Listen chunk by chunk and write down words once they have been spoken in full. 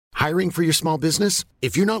Hiring for your small business?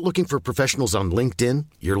 If you're not looking for professionals on LinkedIn,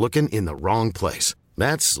 you're looking in the wrong place.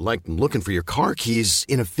 That's like looking for your car keys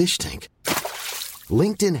in a fish tank.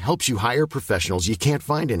 LinkedIn helps you hire professionals you can't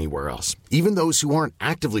find anywhere else, even those who aren't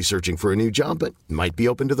actively searching for a new job but might be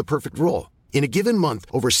open to the perfect role. In a given month,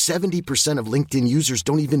 over 70% of LinkedIn users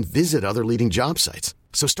don't even visit other leading job sites.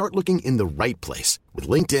 So start looking in the right place. With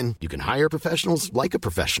LinkedIn, you can hire professionals like a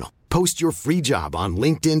professional. Post your free job on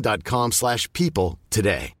linkedin.com/people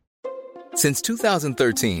today. Since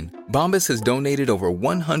 2013, Bombas has donated over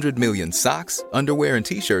 100 million socks, underwear, and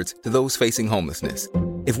T-shirts to those facing homelessness.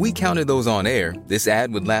 If we counted those on air, this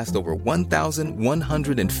ad would last over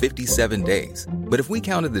 1,157 days. But if we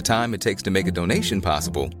counted the time it takes to make a donation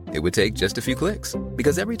possible, it would take just a few clicks.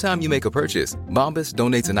 Because every time you make a purchase, Bombas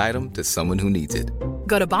donates an item to someone who needs it.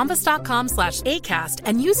 Go to bombas.com/ACAST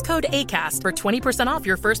and use code ACAST for 20% off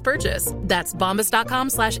your first purchase. That's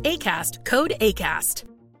bombas.com/ACAST, code ACAST.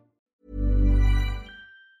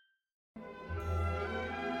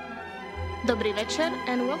 Dobry večer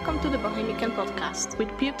and welcome to the Bohemican Podcast with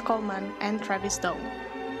Pete Coleman and Travis Dow.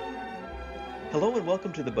 Hello and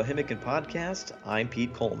welcome to the Bohemican Podcast. I'm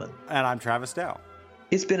Pete Coleman. And I'm Travis Dow.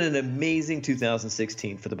 It's been an amazing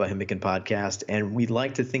 2016 for the Bohemican Podcast, and we'd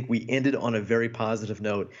like to think we ended on a very positive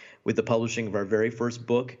note with the publishing of our very first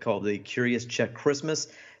book called The Curious Czech Christmas.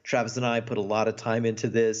 Travis and I put a lot of time into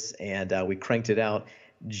this, and we cranked it out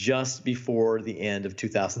just before the end of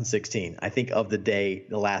 2016. I think of the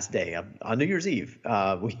last day, on New Year's Eve,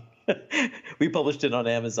 we published it on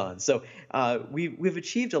Amazon. So we've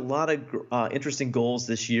achieved a lot of interesting goals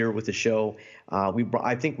this year with the show.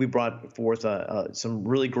 I think we brought forth some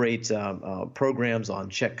really great programs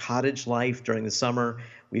on Czech cottage life during the summer.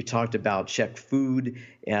 We've talked about Czech food,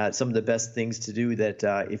 some of the best things to do that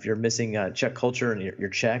if you're missing Czech culture and you're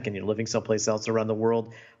Czech and you're living someplace else around the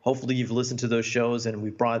world. Hopefully you've listened to those shows and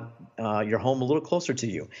we've brought your home a little closer to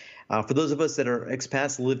you. For those of us that are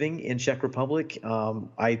expats living in Czech Republic,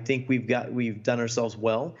 I think we've done ourselves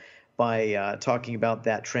well by talking about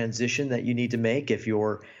that transition that you need to make if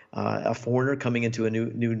you're a foreigner coming into a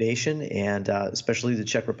new nation, and especially the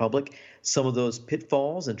Czech Republic, some of those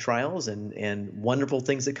pitfalls and trials and wonderful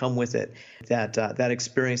things that come with it. That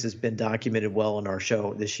experience has been documented well on our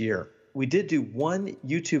show this year. We did do one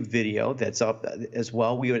YouTube video that's up as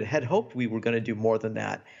well. We had hoped we were going to do more than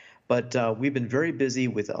that, but we've been very busy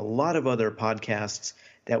with a lot of other podcasts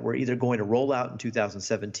that we're either going to roll out in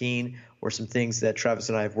 2017 or some things that Travis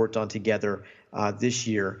and I have worked on together this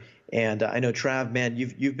year. And I know, Trav, man,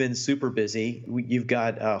 you've been super busy. You've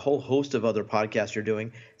got a whole host of other podcasts you're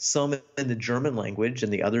doing, some in the German language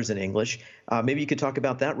and the others in English. Maybe you could talk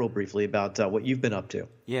about that real briefly, about what you've been up to.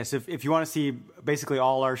 Yes, if you want to see basically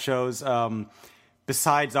all our shows,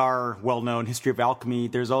 besides our well-known History of Alchemy,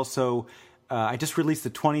 there's also I just released the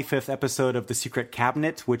 25th episode of The Secret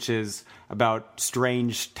Cabinet, which is about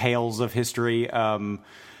strange tales of history.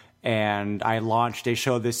 And I launched a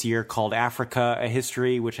show this year called Africa, A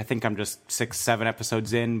History, which I think I'm just 6-7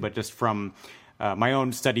 episodes in, but just from my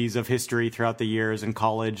own studies of history throughout the years in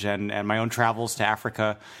college and my own travels to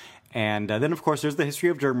Africa. And then, of course, there's the History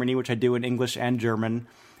of Germany, which I do in English and German.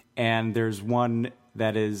 And there's one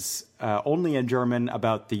that is only in German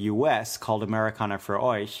about the U.S. called Amerikaner für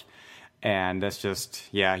euch. And that's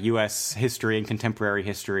just, U.S. history and contemporary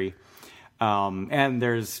history. And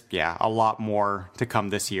there's, a lot more to come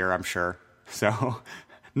this year, I'm sure. So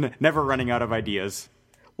never running out of ideas.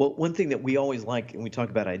 Well, one thing that we always like when we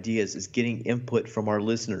talk about ideas is getting input from our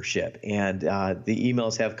listenership. And the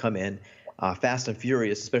emails have come in fast and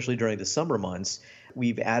furious, especially during the summer months.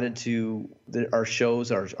 We've added to our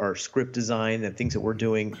shows, our script design, and things that we're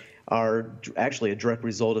doing are actually a direct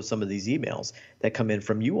result of some of these emails that come in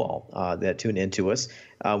from you all that tune into us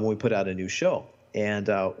when we put out a new show. And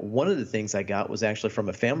one of the things I got was actually from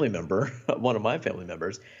a family member, one of my family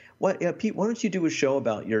members. Pete, why don't you do a show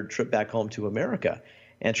about your trip back home to America?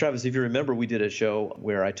 And Travis, if you remember, we did a show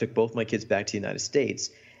where I took both my kids back to the United States.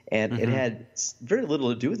 And it had very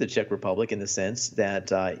little to do with the Czech Republic in the sense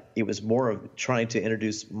that it was more of trying to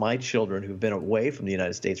introduce my children who've been away from the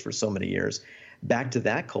United States for so many years back to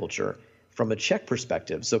that culture from a Czech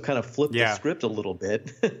perspective. So kind of flip the script a little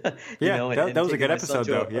bit. That was a good episode,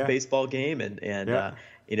 though. A baseball game and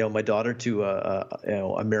my daughter to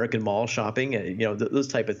American mall shopping, those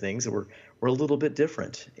type of things that were a little bit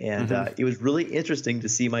different. And it was really interesting to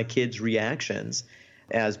see my kids' reactions,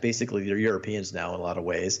 as basically they're Europeans now in a lot of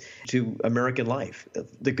ways, to American life,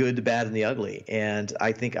 the good, the bad, and the ugly. And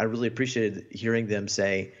I think I really appreciated hearing them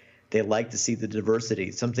say they like to see the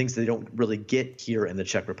diversity, some things they don't really get here in the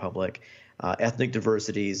Czech Republic. ethnic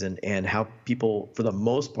diversities and how people, for the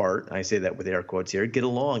most part, I say that with air quotes here, get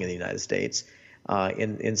along in the United States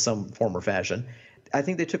in some form or fashion. I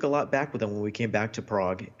think they took a lot back with them when we came back to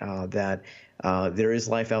Prague, that there is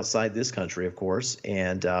life outside this country, of course,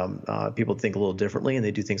 and people think a little differently and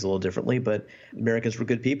they do things a little differently, but Americans were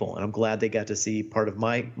good people, and I'm glad they got to see part of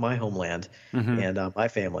my homeland and my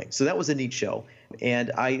family. So that was a neat show.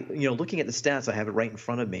 And looking at the stats, I have it right in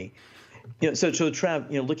front of me. So Trav,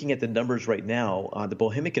 looking at the numbers right now, the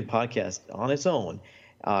Bohemican podcast on its own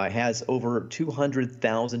has over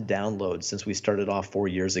 200,000 downloads since we started off 4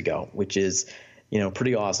 years ago, which is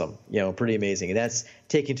pretty awesome, pretty amazing. And that's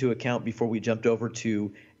taken into account before we jumped over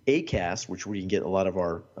to Acast, which where you can get a lot of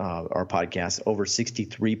our podcasts, over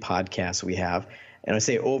 63 podcasts we have. And I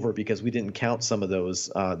say over because we didn't count some of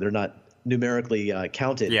those. They're not numerically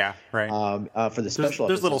counted. Yeah, right. For the special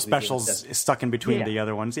there's little specials stuck in between the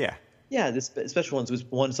other ones, yeah. Yeah, the special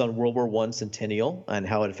one's on World War I Centennial and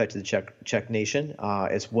how it affected the Czech nation,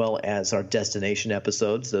 as well as our destination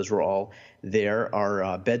episodes. Those were all there.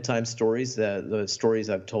 Our bedtime stories, the stories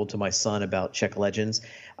I've told to my son about Czech legends,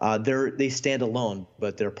 they stand alone,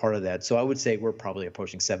 but they're part of that. So I would say we're probably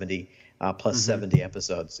approaching 70 plus 70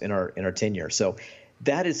 episodes in our tenure. So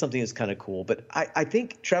that is something that's kind of cool. But I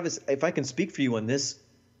think, Travis, if I can speak for you on this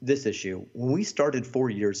issue, when we started 4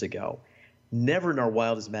 years ago, never in our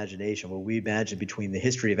wildest imagination would we imagine between the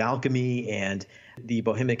history of alchemy and the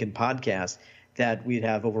Bohemican podcast that we'd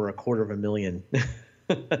have over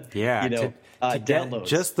 250,000 downloads.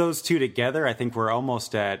 Just those two together, I think we're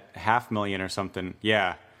almost at 500,000 or something.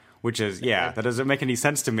 Yeah. Which is, that doesn't make any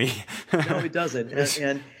sense to me. No, it doesn't.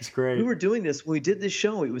 And it's great. We were doing this, when we did this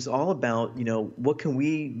show, it was all about, what can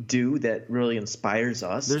we do that really inspires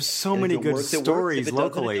us? There's so many good stories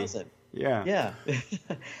locally. Yeah.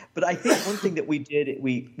 But I think one thing that we did,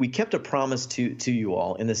 we kept a promise to you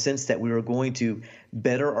all in the sense that we were going to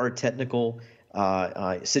better our technical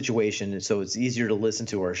situation, so it's easier to listen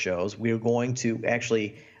to our shows. We were going to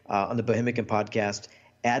actually, on the Bohemican podcast,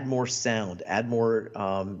 add more sound, add more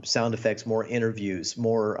sound effects, more interviews,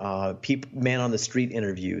 more man on the street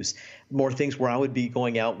interviews, more things where I would be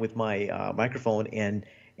going out with my microphone and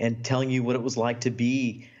telling you what it was like to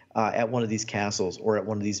be at one of these castles or at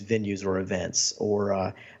one of these venues or events,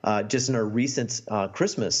 or just in our recent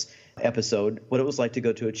Christmas episode, what it was like to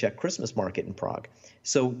go to a Czech Christmas market in Prague.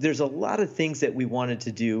 So there's a lot of things that we wanted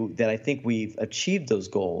to do that I think we've achieved those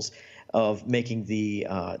goals of making the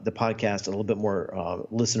podcast a little bit more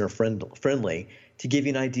listener friendly, to give you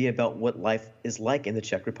an idea about what life is like in the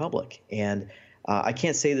Czech Republic. And I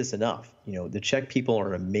can't say this enough. The Czech people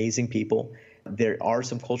are amazing people. There are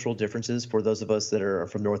some cultural differences for those of us that are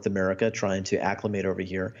from North America trying to acclimate over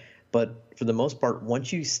here. But for the most part,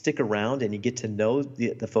 once you stick around and you get to know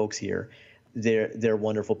the folks here, they're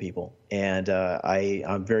wonderful people. And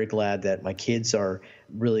I'm very glad that my kids are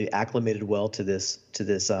really acclimated well to this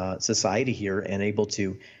society here and able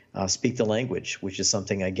to speak the language, which is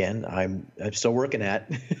something, again, I'm still working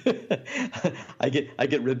at. I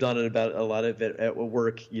get ribbed on it about a lot of it at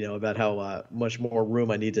work, about how much more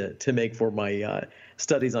room I need to make for my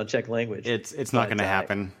studies on Czech language. It's not going to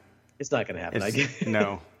happen. It's not going to happen.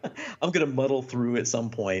 No. I'm going to muddle through at some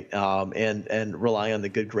point, and rely on the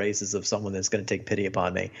good graces of someone that's going to take pity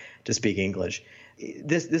upon me to speak English.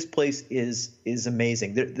 This place is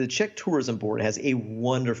amazing. The Czech Tourism Board has a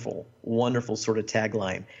wonderful, wonderful sort of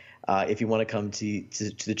tagline if you want to come to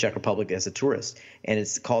the Czech Republic as a tourist, and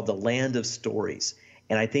it's called the Land of Stories.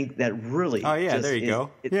 And I think that really there you go.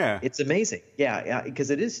 It's amazing. Yeah, because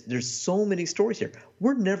there's so many stories here.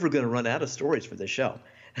 We're never going to run out of stories for this show.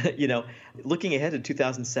 Looking ahead to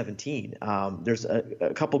 2017, there's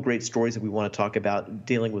a couple great stories that we want to talk about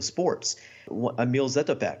dealing with sports. Emil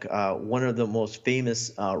Zetopek, one of the most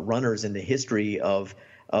famous runners in the history of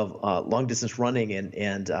long distance running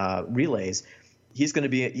and relays, he's going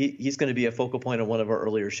to be a focal point on one of our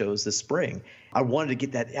earlier shows this spring. I wanted to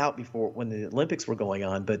get that out before when the Olympics were going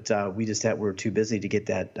on, but we were too busy to get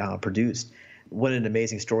that produced. What an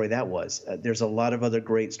amazing story that was. There's a lot of other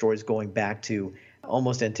great stories going back to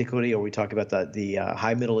almost antiquity, or we talk about the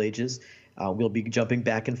high Middle Ages. We'll be jumping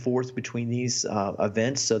back and forth between these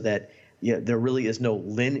events so that there really is no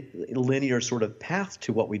linear sort of path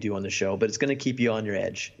to what we do on the show, but it's going to keep you on your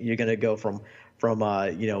edge. You're going to go from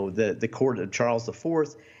the court of Charles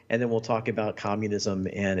IV, and then we'll talk about communism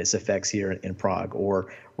and its effects here in Prague,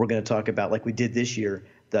 or we're going to talk about, like we did this year,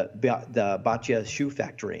 the Batia shoe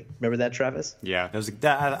factory. Remember that, Travis? Yeah,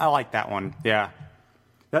 I like that one. Yeah.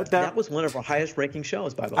 That was one of our highest ranking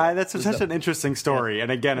shows, by the way. That's such an interesting story. Yeah.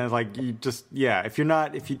 And again, it's like if you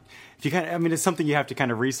kind of, I mean, it's something you have to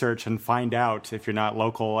kind of research and find out if you're not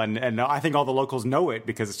local. And I think all the locals know it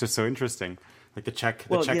because it's just so interesting. Like the Czech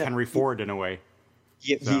Henry Ford in a way.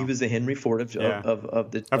 Yeah, so. He was the Henry Ford of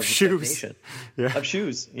shoes. Of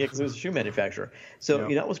shoes. Yeah, because it was a shoe manufacturer. So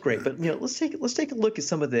that was great. But let's take a look at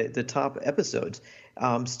some of the top episodes.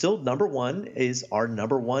 Still number one is our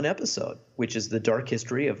number one episode, which is the dark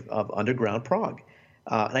history of underground Prague.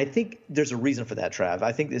 And I think there's a reason for that, Trav.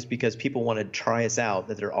 I think it's because people want to try us out,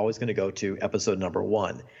 that they're always going to go to episode number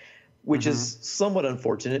one, which is somewhat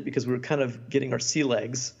unfortunate because we were kind of getting our sea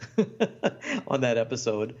legs on that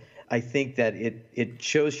episode. I think that it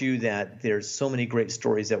shows you that there's so many great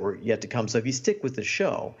stories that were yet to come. So if you stick with the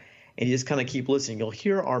show and you just kind of keep listening, you'll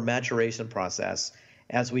hear our maturation process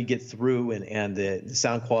as we get through and the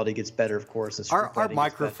sound quality gets better, of course. Our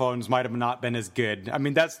microphones might have not been as good. I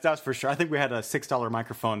mean, that's for sure. I think we had a $6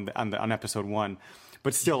 microphone on episode 1.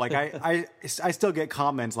 But still, like I still get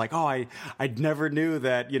comments like, "Oh, I never knew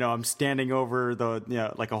that I'm standing over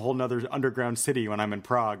like a whole nother underground city when I'm in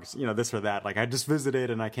Prague, this or that. Like I just visited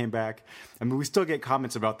and I came back." I mean, we still get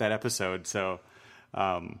comments about that episode. So, it's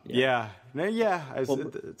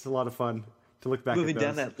a lot of fun to look back. Moving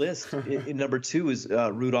down that list, in number 2 is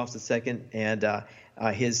Rudolph II and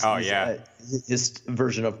his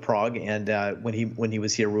version of Prague, and when he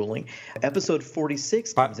was here ruling. Episode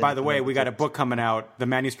 46. By the way, we got a book coming out. The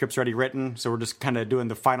manuscript's already written, so we're just kind of doing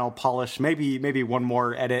the final polish. Maybe one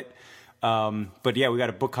more edit. But yeah, we got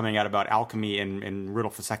a book coming out about alchemy in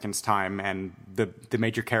Rudolph II's time and the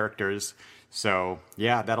major characters. So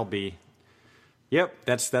yeah, that'll be. Yep,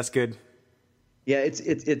 that's good. Yeah, it's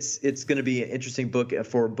going to be an interesting book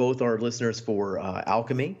for both our listeners for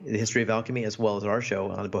alchemy, the history of alchemy, as well as our show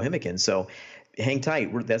on the Bohemican. So hang tight.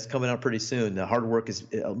 That's coming out pretty soon. The hard work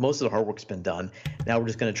most of the hard work's been done. Now we're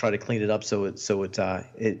just going to try to clean it up so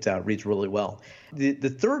it reads really well. The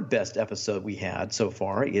third best episode we had so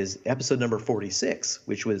far is episode number 46,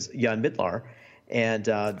 which was Jan Midlar and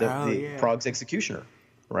Prague's executioner,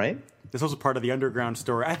 right? This was a part of the underground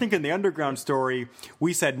story. I think in the underground story,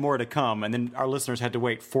 we said more to come, and then our listeners had to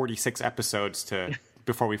wait 46 episodes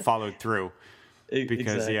before we followed through.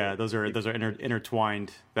 Because exactly. those are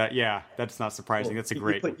intertwined. That's not surprising. That's a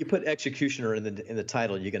great. You put executioner in the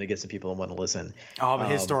title, you're going to get some people who want to listen. Oh,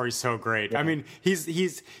 but his story's so great. Yeah. I mean, he's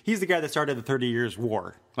the guy that started the 30 Years'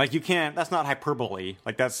 War. Like you can't. That's not hyperbole.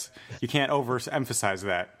 Like you can't overemphasize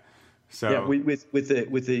that. So yeah, with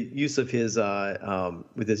the use of his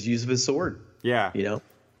use of his sword. Yeah,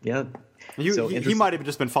 yeah. He might have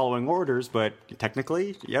just been following orders, but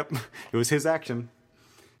technically, yep, it was his action.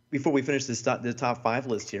 Before we finish the top 5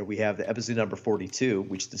 list here, we have the episode number 42,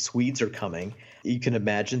 which the Swedes are coming. You can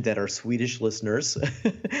imagine that our Swedish listeners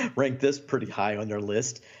ranked this pretty high on their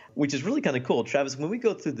list, which is really kind of cool. Travis, when we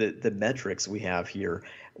go through the metrics we have here,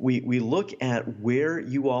 we look at where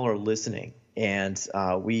you all are listening. And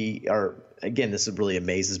we are, again, this really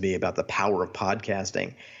amazes me about the power of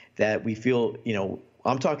podcasting, that we feel,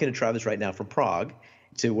 I'm talking to Travis right now from Prague,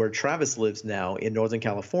 to where Travis lives now in Northern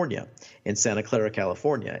California, in Santa Clara,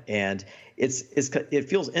 California. And it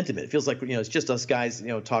feels intimate. It feels like, it's just us guys,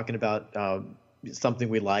 talking about something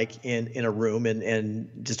we like in a room and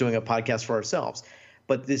just doing a podcast for ourselves.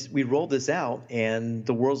 But we rolled this out and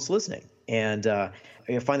the world's listening. And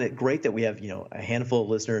I find it great that we have, a handful of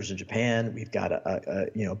listeners in Japan. We've got a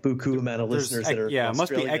buku amount of listeners that are it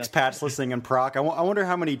must be expats listening in Prague. I wonder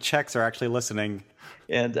how many Czechs are actually listening.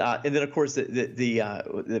 And then of course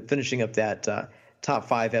the finishing up that top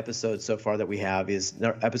 5 episodes so far that we have is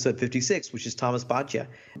episode 56, which is Thomas Batya,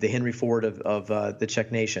 the Henry Ford of the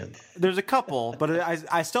Czech nation. There's a couple, but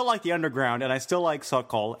I still like the Underground, and I still like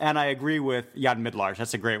Sokol, and I agree with Jan Midlar.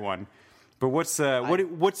 That's a great one. But what's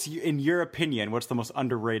in your opinion? What's the most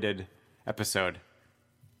underrated episode?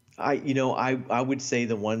 I would say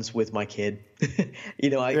the ones with my kid.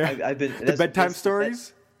 I've been the bedtime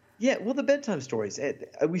stories. Yeah, well, the bedtime stories.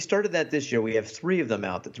 We started that this year. We have 3 of them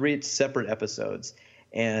out, 3 separate episodes.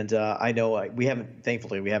 And I know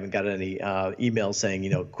thankfully we haven't got any emails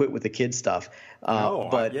saying, quit with the kid stuff.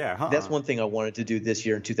 That's one thing I wanted to do this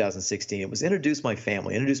year in 2016. It was introduce my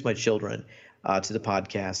family, introduce my children to the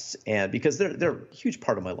podcasts, and because they're a huge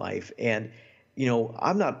part of my life. And,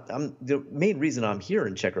 the main reason I'm here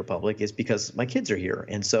in Czech Republic is because my kids are here.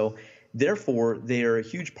 And so therefore they're a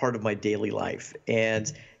huge part of my daily life.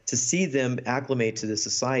 And to see them acclimate to the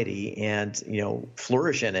society and,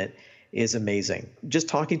 flourish in it is amazing. Just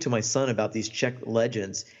talking to my son about these Czech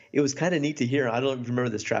legends, it was kind of neat to hear. I don't remember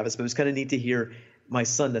this, Travis, but it was kind of neat to hear my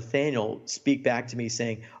son Nathaniel speak back to me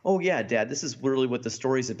saying, "Oh yeah, Dad, this is really what the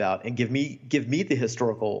story's about," and give me the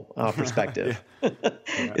historical perspective,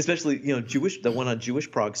 especially the one on Jewish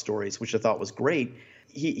Prague Stories, which I thought was great.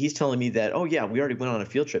 He's telling me that, "Oh yeah, we already went on a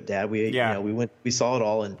field trip, Dad. We saw it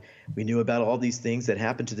all, and we knew about all these things that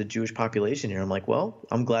happened to the Jewish population here." I'm like, "Well,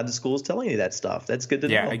 I'm glad the school's telling you that stuff. That's good to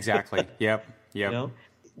know." Yeah, exactly. Yep.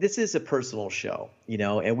 This is a personal show,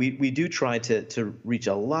 and we do try to reach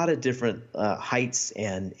a lot of different heights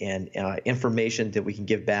and information that we can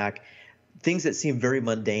give back. Things that seem very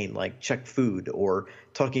mundane, like Czech food, or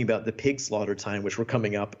talking about the pig slaughter time, which we're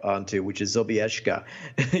coming up onto, which is Zobieszka.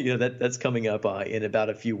 That's coming up in about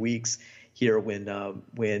a few weeks here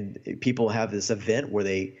when people have this event where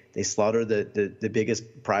they slaughter the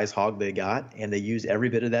biggest prize hog they got, and they use every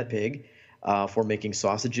bit of that pig for making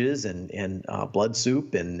sausages and blood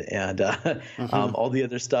soup and all the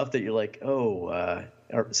other stuff that you're like,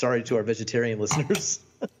 sorry to our vegetarian listeners.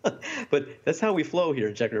 But that's how we flow here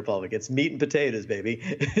in Czech Republic. It's meat and potatoes, baby.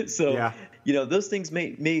 So, those things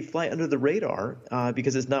may fly under the radar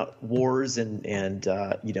because it's not wars and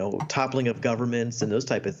toppling of governments and those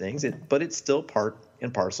type of things. But it's still part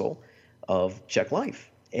and parcel of Czech life.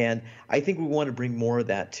 And I think we want to bring more of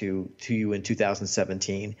that to you in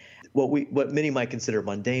 2017. What many might consider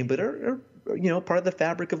mundane, but are part of the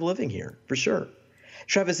fabric of living here, for sure.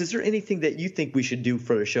 Travis, is there anything that you think we should do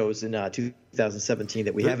for the shows in 2017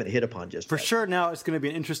 that we haven't hit upon just for yet? Sure. Now it's going to be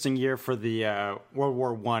an interesting year for the World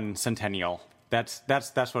War I centennial. That's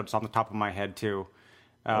what's on the top of my head too.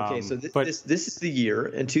 Okay, so this is the year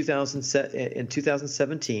in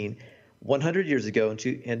 2017, 100 years ago in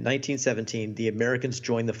 1917, the Americans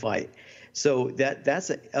joined the fight. So that's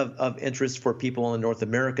of interest for people in North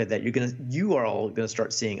America, that you are all going to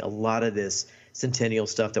start seeing a lot of this centennial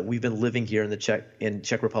stuff that we've been living here in the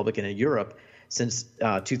Czech Republic and in Europe since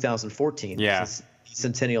 2014. Yeah. Since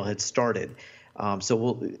centennial had started. So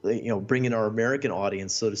we'll bring in our American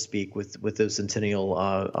audience, so to speak, with those centennial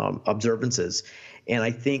observances. And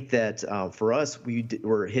I think that for us,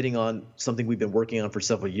 we're hitting on something we've been working on for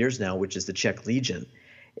several years now, which is the Czech Legion,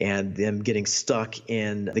 and them getting stuck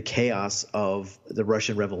in the chaos of the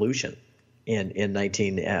Russian Revolution in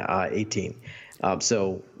 1918.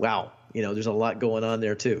 So, wow, there's a lot going on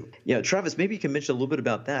there too. Yeah, Travis, maybe you can mention a little bit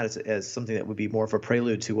about that as something that would be more of a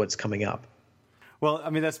prelude to what's coming up. Well,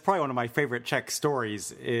 I mean, that's probably one of my favorite Czech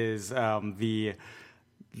stories is the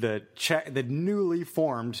newly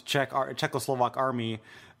formed Czechoslovak army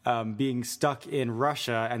being stuck in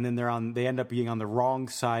Russia, and then they end up being on the wrong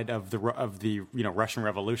side of the Russian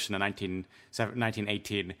Revolution in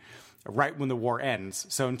 1918, right when the war ends.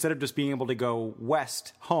 So instead of just being able to go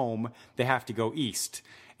west home, they have to go east.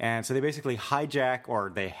 And so they basically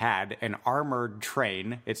they had an armored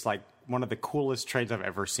train. It's like one of the coolest trains I've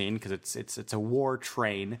ever seen because it's a war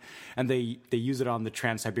train, and they use it on the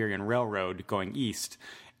Trans-Siberian Railroad going east.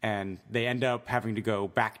 And they end up having to go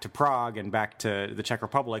back to Prague and back to the Czech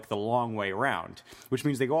Republic the long way around, which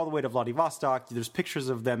means they go all the way to Vladivostok. There's pictures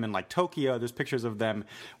of them in Tokyo. There's pictures of them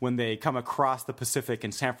when they come across the Pacific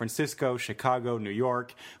in San Francisco, Chicago, New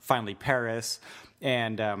York, finally Paris.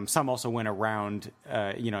 And some also went around,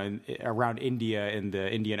 around India in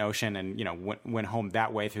the Indian Ocean, and went home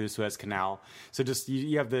that way through the Suez Canal. So just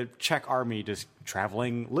you have the Czech army just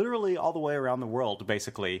traveling literally all the way around the world,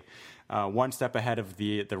 basically, one step ahead of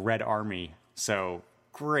the Red Army. So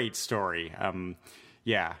great story.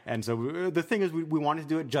 Yeah, and so the thing is, we wanted to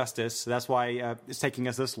do it justice. So that's why it's taking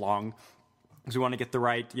us this long. Because we want to get the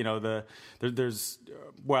right,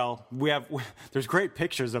 there's great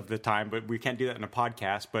pictures of the time, but we can't do that in a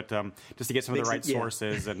podcast. But just to get some of the right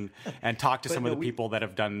sources and talk to some of the people that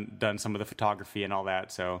have done some of the photography and all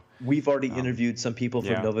that. So we've already interviewed some people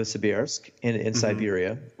from Novosibirsk in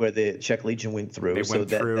Siberia, where the Czech Legion went through. They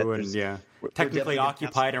went through and technically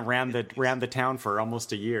occupied and ran the town for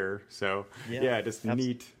almost a year. So just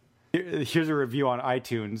neat. Here's a review on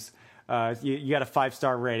iTunes. You got a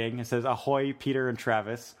 5-star rating. It says, "Ahoy, Peter and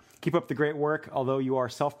Travis. Keep up the great work. Although you are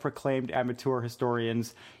self-proclaimed amateur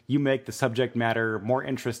historians, you make the subject matter more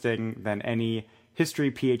interesting than any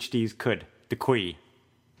history PhDs could. The Quee."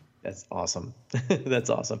 That's awesome. That's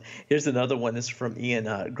awesome. Here's another one. This is from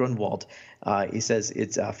Ian Grunwald. He says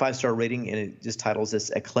it's a 5-star rating, and it just titles this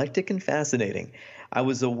 "Eclectic and Fascinating." I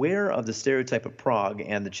was aware of the stereotype of Prague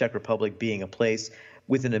and the Czech Republic being a place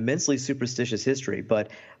with an immensely superstitious history, but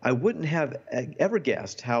I wouldn't have ever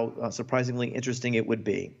guessed how surprisingly interesting it would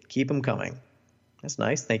be. Keep them coming. That's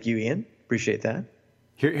nice. Thank you, Ian. Appreciate that.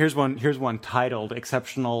 Here's one titled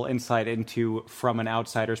 "Exceptional Insight into From an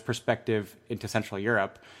Outsider's Perspective into Central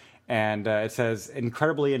Europe." And it says,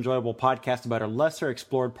 "Incredibly enjoyable podcast about a lesser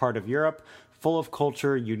explored part of Europe. full of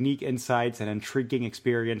culture, unique insights, and intriguing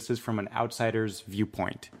experiences from an outsider's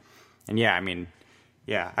viewpoint. And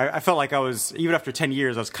I felt like I was, even after 10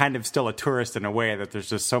 years, I was kind of still a tourist in a way, that there's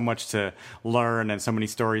just so much to learn and so many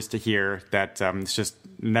stories to hear that it's just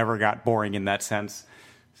never got boring in that sense.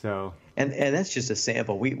 So... And that's just a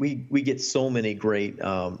sample. We get so many great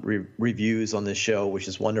reviews on this show, which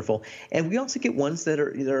is wonderful. And we also get ones that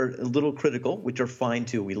are a little critical, which are fine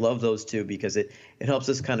too. We love those too, because it helps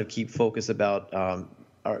us kind of keep focus about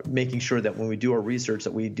making sure that when we do our research,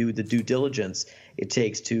 that we do the due diligence it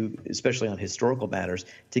takes to, especially on historical matters,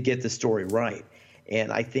 to get the story right.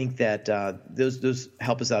 And I think that those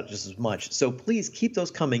help us out just as much. So please keep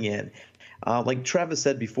those coming in. Like Travis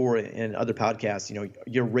said before in other podcasts,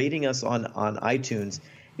 you're rating us on iTunes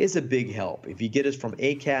is a big help. If you get us from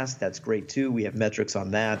Acast, that's great too. We have metrics on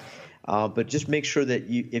that. But just make sure that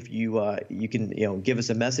if you can give us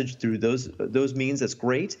a message through those means, that's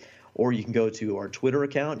great. Or you can go to our Twitter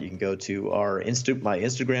account. You can go to my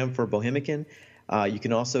Instagram for Bohemican. You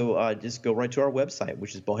can also just go right to our website,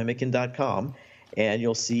 which is bohemican.com. And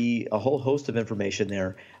you'll see a whole host of information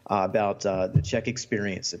there about the Czech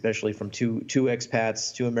experience, especially from two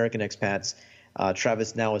American expats.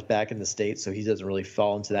 Travis now is back in the States, so he doesn't really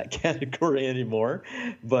fall into that category anymore.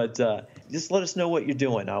 But just let us know what you're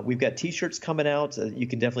doing. We've got T-shirts coming out. You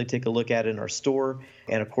can definitely take a look at it in our store.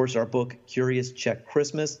 And, of course, our book, Curious Czech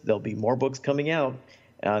Christmas. There'll be more books coming out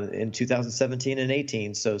in 2017 and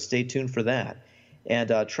 18, so stay tuned for that.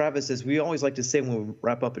 And, Travis, as we always like to say when we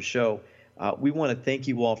wrap up a show, we want to thank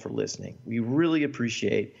you all for listening. We really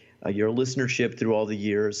appreciate your listenership through all the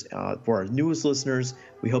years. For our newest listeners,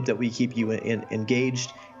 we hope that we keep you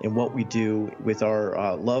engaged in what we do with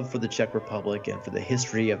our love for the Czech Republic and for the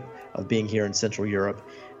history of being here in Central Europe.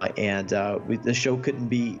 The show couldn't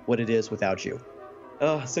be what it is without you.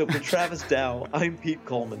 So for Travis Dow, I'm Pete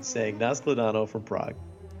Coleman saying Nashledanou from Prague.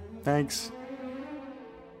 Thanks.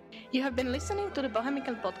 You have been listening to the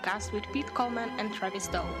Bohemican Podcast with Pete Coleman and Travis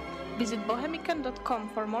Dow. Visit bohemican.com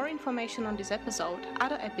for more information on this episode,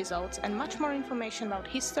 other episodes, and much more information about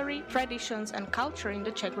history, traditions, and culture in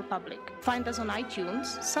the Czech Republic. Find us on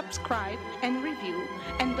iTunes, subscribe, and review,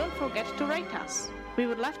 and don't forget to rate us. We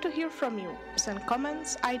would love to hear from you. Send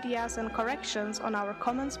comments, ideas, and corrections on our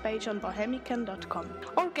comments page on bohemican.com,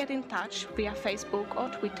 or get in touch via Facebook or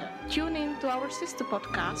Twitter. Tune in to our sister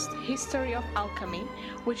podcast, History of Alchemy,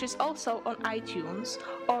 which is also on iTunes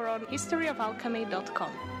or on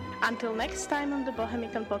historyofalchemy.com. Until next time on the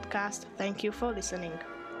Bohemican Podcast, thank you for listening.